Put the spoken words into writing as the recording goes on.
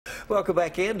Welcome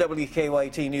back in.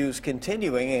 WKYT News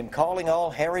continuing and calling all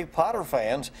Harry Potter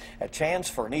fans a chance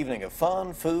for an evening of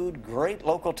fun, food, great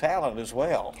local talent as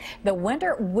well. The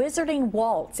Winter Wizarding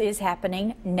Waltz is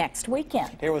happening next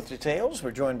weekend. Here with details,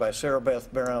 we're joined by Sarabeth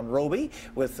Brownrobie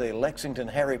with the Lexington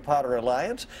Harry Potter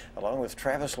Alliance, along with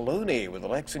Travis Looney with the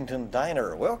Lexington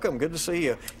Diner. Welcome. Good to see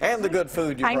you. And the good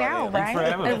food you brought in. I know,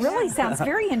 right? It really sounds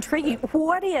very intriguing.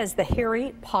 What is the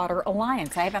Harry Potter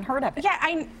Alliance? I haven't heard of it.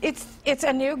 Yeah, it's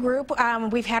a new group.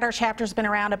 We've had our chapters been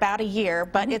around about a year,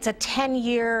 but it's a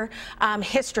 10-year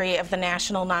history of the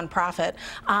national nonprofit.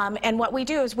 And what we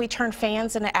do is we turn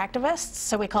fans into activists,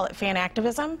 so we call it fan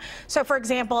activism. So, for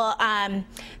example,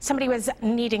 somebody was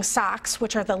needing socks,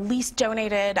 which are the least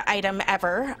donated item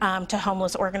ever to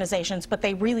homeless organizations, but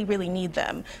they really, really need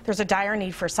them. There's a dire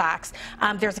need for socks.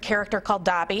 There's a character called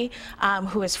Dobby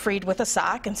who is freed with a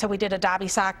sock, and so we did a Dobby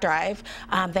sock drive.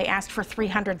 They asked for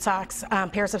 300 socks,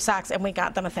 pairs of socks, and we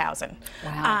got them 1,000.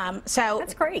 Wow. So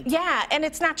that's great. Yeah, and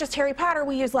it's not just Harry Potter.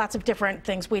 We use lots of different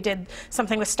things. We did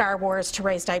something with Star Wars to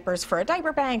raise diapers for a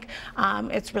diaper bank.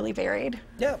 It's really varied.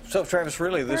 Yeah. So, Travis,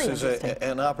 really, this is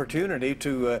an opportunity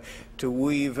to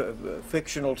weave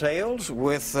fictional tales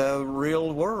with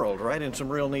real world, right, and some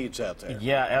real needs out there.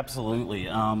 Yeah, absolutely.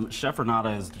 Chef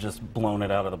Renata has just blown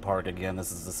it out of the park again.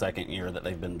 This is the second year that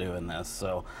they've been doing this.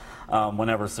 So,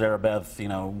 whenever Sarabeth,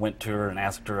 went to her and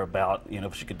asked her about,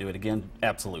 if she could do it again,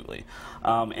 absolutely.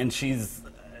 And she's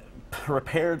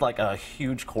prepared like a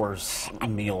huge course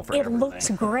meal for everything. It looks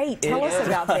great. Tell us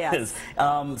about this.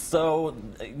 So,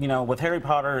 with Harry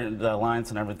Potter and the Alliance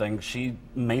and everything, she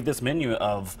made this menu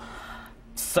of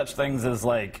such things as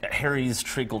like Harry's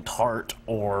treacle tart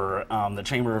or the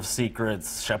Chamber of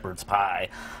Secrets shepherd's pie,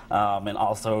 and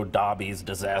also Dobby's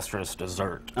disastrous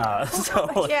dessert.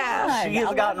 So yeah, she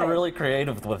has gotten really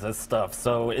creative with this stuff.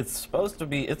 So it's supposed to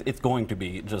be, it's going to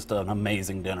be just an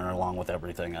amazing dinner along with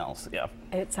everything else. Yeah.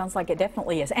 It sounds like it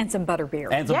definitely is, and some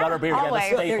butterbeer. And some butterbeer.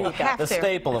 Always. Yeah, the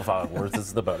staple of Hogwarts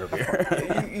is the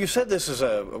butterbeer. You said this is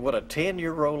a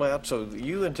 10-year rollout, so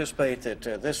you anticipate that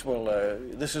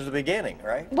this is the beginning,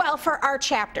 right? Well, for our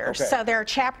chapters. Okay. So there are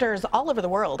chapters all over the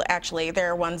world, actually.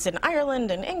 There are ones in Ireland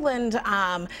and England.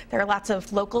 There are lots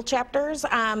of local chapters.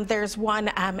 There's one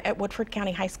at Woodford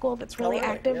County High School that's really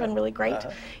active and really great.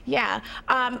 Yeah.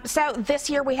 So this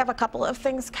year we have a couple of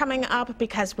things coming up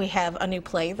because we have a new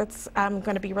play that's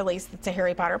going to be released. It's a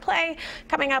Harry Potter play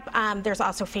coming up. There's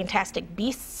also Fantastic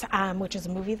Beasts, which is a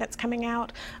movie that's coming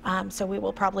out. So we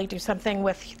will probably do something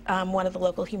with one of the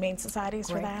local humane societies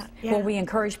for that. Yeah. Well, we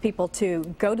encourage people to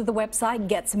go to the website,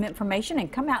 get some information,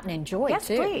 and come out and enjoy yes,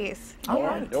 too. Please. All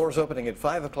right. Doors opening at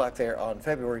 5 o'clock there on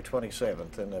February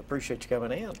 27th, and appreciate you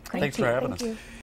coming in. Thanks for having us.